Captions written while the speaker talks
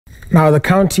Now, the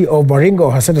county of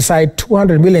Baringo has set aside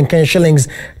 200 million Kenyan shillings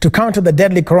to counter the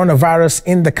deadly coronavirus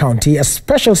in the county. A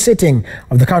special sitting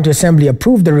of the county assembly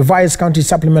approved the revised county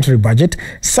supplementary budget.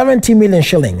 70 million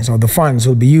shillings of the funds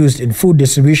will be used in food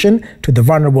distribution to the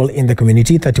vulnerable in the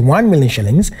community. 31 million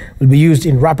shillings will be used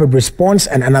in rapid response,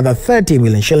 and another 30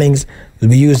 million shillings will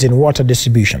be used in water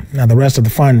distribution. Now, the rest of the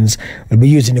funds will be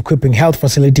used in equipping health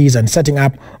facilities and setting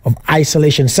up of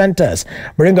isolation centers.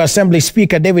 Baringo Assembly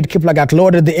Speaker David Kiplagat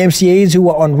lauded the MCAs who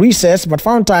were on recess but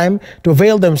found time to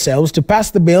avail themselves to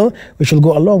pass the bill, which will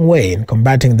go a long way in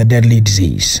combating the deadly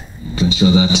disease. To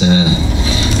ensure that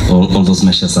all those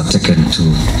measures are taken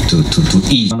to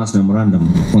ease.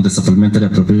 Memorandum on the supplementary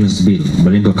appropriations bill,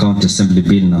 Baringo County Assembly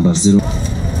Bill number 0.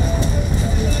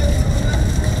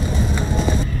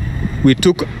 We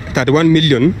took 31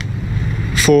 million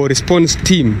for response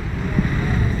team,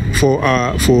 for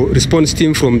response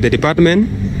team from the department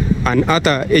and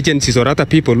other agencies or other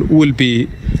people who will be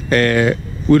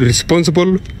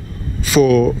responsible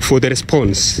for the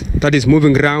response. That is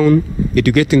moving around,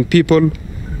 educating people,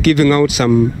 giving out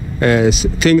some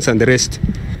things and the rest.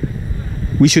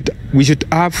 We should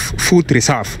have food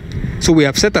reserve. So we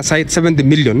have set aside 70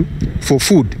 million for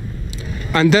food,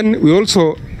 and then we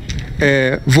also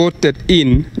voted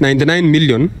in 99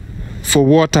 million for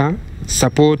water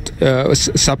support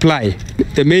supply.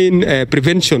 The main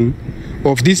prevention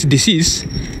of this disease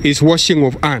is washing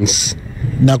of hands.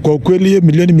 Na kwa kweli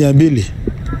milioni 200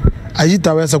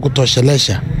 haitaweza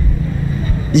kutoshelesha.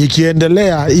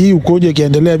 Ikiendelea hii ugonjwa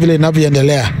ikiendelea vile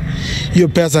inavyoendelea, hiyo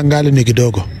pesa ngali ni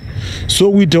kidogo.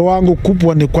 So wito wangu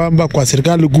kubwa ni kwamba kwa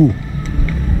serikali kuu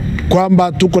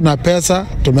kwamba tuko na pesa,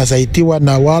 tumesaidiwa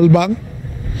na World Bank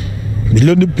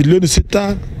bilioni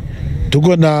 6,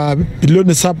 tuko na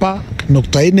bilioni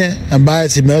 7.4 ambaye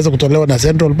zimeweza kutolewa na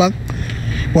Central Bank,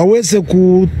 waweze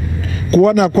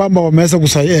kuona kwamba wameweza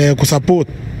kusupport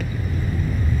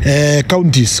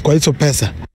counties kwa hizo pesa.